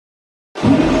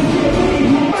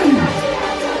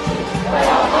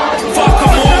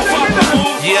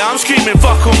mean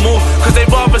fuck 'em all, cause they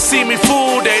rather see me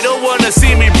fall. They don't wanna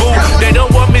see me ball. They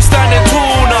don't want me standing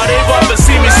tall, no, they rather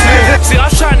see me small. See, I'm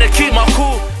trying to keep my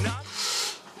cool.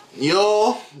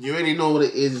 Yo, you already know what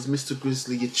it is. It's Mr.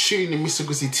 Grizzly. You're tuning in Mr.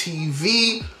 Grizzly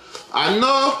TV. I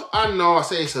know, I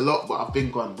say it's a lot, but I've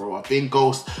been gone, bro. I've been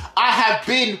ghost. I have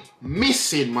been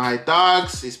missing, my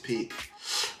dogs. It's peak.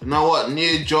 You know what?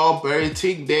 New job,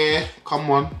 everything there.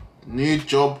 Come on. New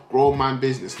job, grown man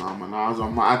business now, man.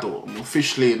 I'm an adult. I'm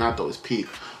officially an adult. It's peak.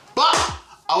 But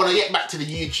I want to get back to the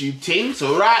YouTube thing.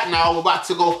 So right now, we're about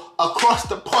to go across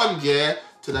the pond, yeah,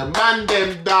 to the man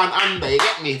them down under. You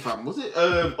get me, fam? Was it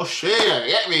Australia?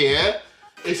 You get me, yeah?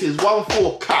 This is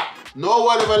 1-4 cap. No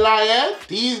word of a lie, yeah?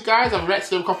 These guys, I've read to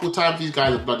them a couple of times. These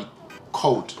guys are bloody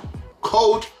cold.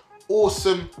 Cold,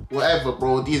 awesome, whatever,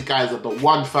 bro. These guys are the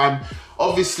one, fam.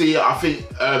 Obviously, I think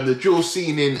the drill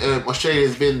scene in Australia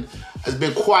has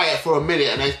been quiet for a minute,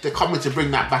 and they're coming to bring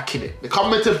that back, in it. They're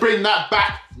coming to bring that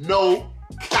back, no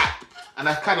cap. And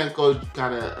that kind of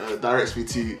directs me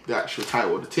to the actual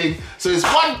title of the thing. So it's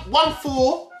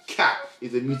 1-4 cap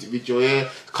is a music video, yeah.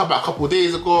 It's come out a couple of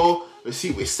days ago. Let's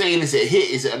see what it's saying. Is it a hit?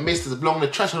 Is it a miss? Does it belong in the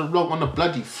trash or does it belong on the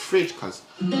bloody fridge, cuz?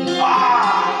 The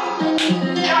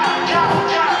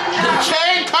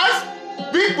chain, cuz?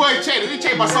 Big boy chain. Let me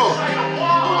chain my soul.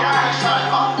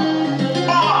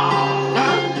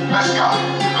 Let's go.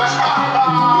 Let's go.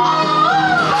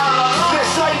 They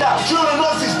say that drilling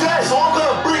us is dead, so I'm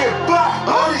gonna bring it back.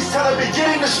 He's telling me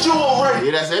get in the stew already.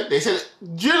 Yeah, that's it. They said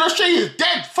drilling Australia is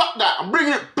dead. Fuck that. I'm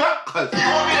bringing it back, cuz. You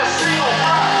want me to sing or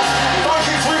rap? Don't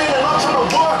keep reading and I'm trying to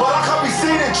work, but I can't be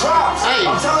seen in traps. Hey.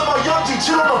 I'm telling my young G,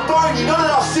 chill on the phone, you know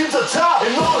that our sins are tapped.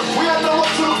 And Lord, we had no one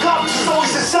to look up, this is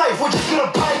always the safe. We're just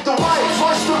gonna pave the way.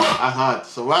 I heard.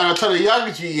 So when I tell the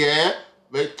young G, yeah,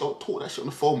 mate, don't talk that shit on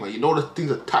the phone, man. You know the things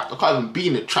are tapped. I can't even be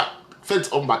in the trap. Fence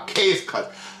on my case, cuz.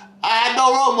 I had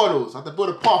no role models. I had to build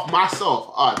a path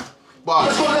myself. But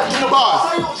let's go left in the bars.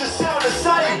 They all just sound the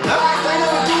same. They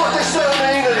never do what they say on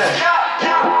the internet.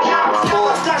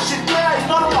 That shit there,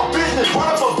 none of my business.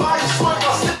 Run up a bike, smoke my.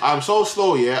 I'm so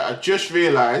slow, yeah. I just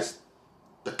realised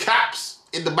the caps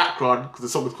in the background because the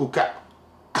song is called Cap.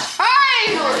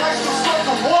 Hey!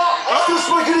 I'm still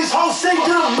smoking this whole scene to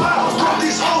the map. Got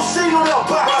this whole scene on our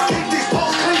back. I keep these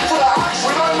poles clean for the action.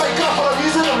 We don't make up, but I'm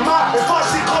using the map. If I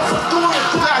see cops, I'm doing it.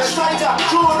 They say that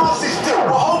drilling us is dead.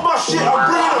 Well, hold my shit, I'm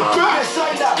bringing it back. They say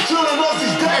that drilling us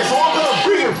is dead, so I'm gonna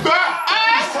bring it back.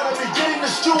 He's telling me get in the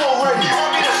stew already. You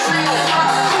want me to sing or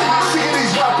rap? Sick of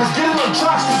these rappers getting on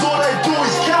tracks, cause all they do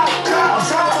is cap. I'm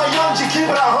telling my young G keep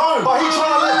it at home, but he trying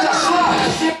to let that slap.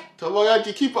 Tell my young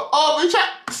G keep it up in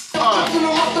chat. I'm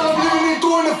living in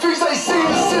doing the things they see in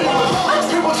the cinema.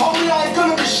 People told me I ain't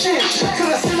gonna be shit, cause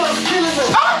they see I'm killing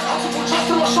them. I took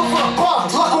trust in my shop for a bar,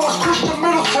 like I was Christian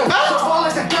Middleton. So far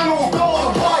like the gang will go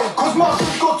all the way, cause my sis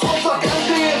got tops like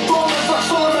Andy and Dormans like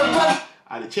Solomon Ben.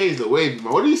 I had to change the wave,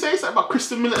 man. What did you say? Something about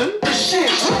Christian Middleton? Shit,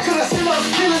 cause they see I'm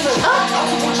killing them. I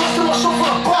took trust in my shop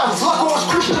for a bar, like I was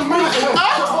Christian Middleton.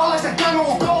 So far like the gang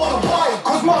will go all the way,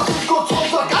 cause my sis got tops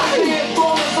like Andy and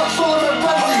Dormans like Solomon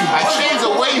Ben. I changed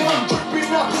the wave.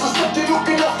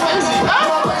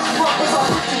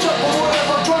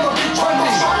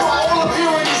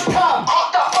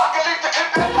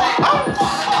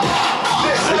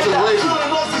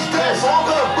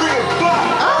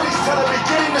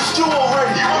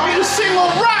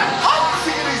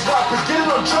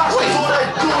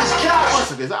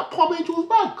 Is that Palm Angel's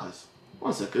bag, cuz?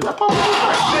 1 second, is that Palm Angel's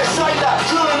bag? They say that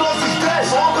drilling us is dead,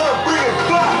 so I'm gonna bring it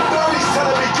back. Birdie's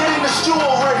telling me get in the stew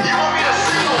already. You want me to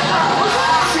sing or rap?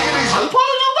 Is Palm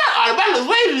Angel's bag? The bag is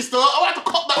wavy still. I have to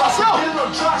cop that myself. I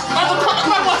have to cop that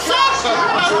bag myself, cuz.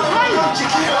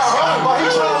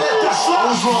 I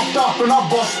was locked up and I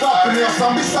bossed up in there, so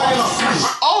I'm saying I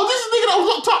switched. Oh, this is the nigga that was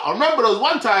locked up. I remember there was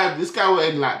one time this guy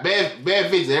went in like bare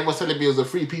vids and everyone was telling me it was a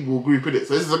 3 people group in it.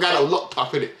 So this is a guy that was locked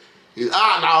up in it. He's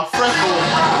out now, fresh home.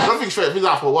 I don't think straight, he's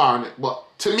out for a while, innit? But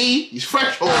to me, he's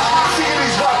fresh home.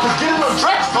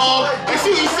 Fresh home. You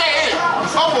see what he's saying?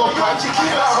 Come on, man.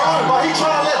 But he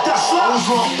trying to let that slap. I was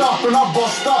locked up and I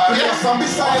bossed up in there, so I'm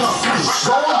saying I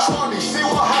switched. Go on, try me, see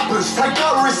what happens. Take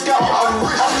that risk out of the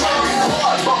risk. I'm trying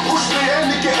hard, but push me in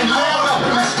to getting loud up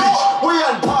in this bitch. We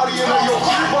ain't partying at your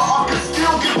crib, but I can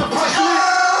still get the pressure.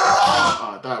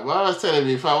 That man was telling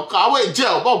me, fam, I went in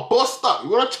jail, I'm bust up. You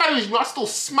wanna challenge me, I still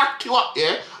smack you up,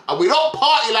 yeah? And we don't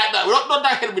party like that, we don't do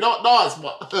that here, we don't dance,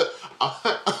 but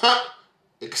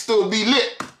it can still be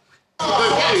lit. Now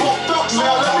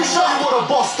let me show you what a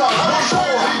boss does. Make sure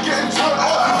he getting turned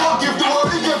up, if I give the word,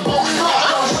 he get boxed up.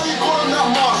 I'll show you got on that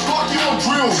mask, like you on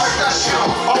drill. bills.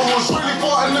 I was really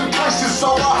fighting them cases,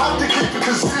 so I had to keep it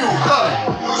concealed.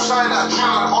 Who's saying that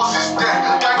drill and Oz is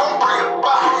dead? Gang, gon' bring it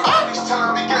back. He's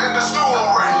telling me get in the stew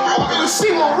already. You want me to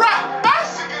sing or rap?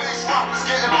 Sick of these rappers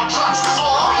getting on tracks, cause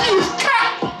all I hear is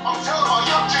cat. I'm telling my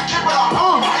young G, keep it up.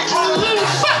 He trying to leave it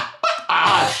back.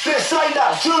 They're saying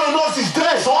that drill and Oz is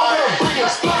dead, so I'm gonna bring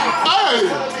it back. He's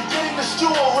telling me get in the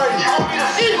stew already. You want me to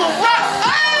sing or rap?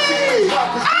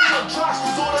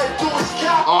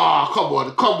 Oh, come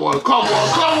on.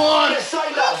 They're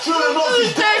saying that drill and Oz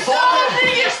is dead, so I'm gonna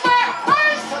bring it back.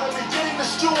 He's telling me get in the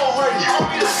stew already. You want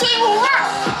me to sing or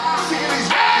rap? Sick of these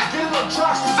rappers getting on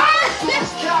tracks, cause all they do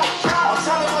is count. I'm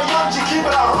telling my young G keep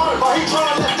it at home, but he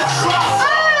trying to let that slap.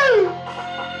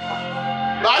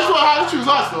 I just want to have to choose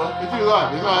us though. If you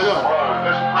like, it's not yours.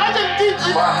 I just did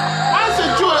it. I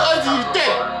said Joe Ozzy is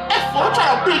dead. F4, I'm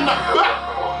trying to bring that back.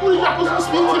 All these rappers are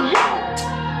speaking me.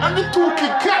 And the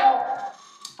talking cat.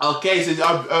 Okay,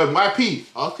 so my P.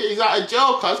 Okay, he's out of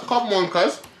jail, cuz. Come on,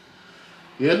 cuz.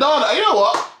 You know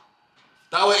what?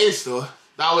 That we're in still.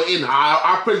 That we're in.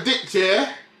 I predict,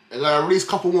 yeah, they're gonna release a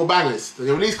couple more bangers. They're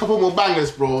gonna release a couple more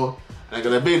bangers, bro. And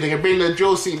they're gonna bring the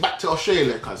drill scene back to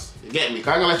Australia, cuz. You get me?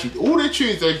 Cause I'm gonna let you. All the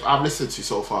tunes I've listened to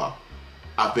so far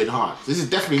have been hard. This is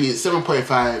definitely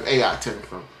 7.5, 8 out of 10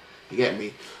 from. You get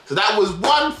me? So that was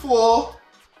 1 for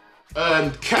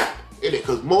cap, innit?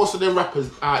 Because most of them rappers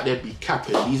out there be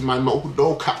capping. These man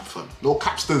no cap fun. No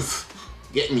capsters.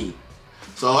 Get me?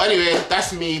 So anyway,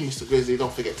 that's me, Mr. Grizzley.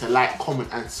 Don't forget to like, comment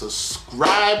and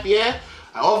subscribe, yeah?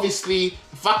 And obviously,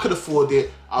 if I could afford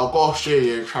it, I'll go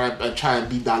Australia and try and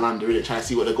be down under it, try and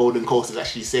see what the Golden Coast is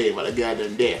actually saying about the guy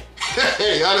down there.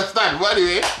 You understand? But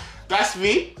anyway, that's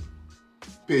me.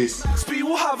 Peace. Speed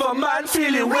will have a man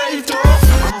feeling waved off.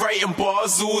 I'm writing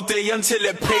bars all day until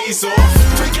it pays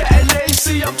off. Forget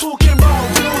LAC, I'm talking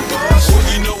about real boss. What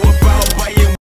you know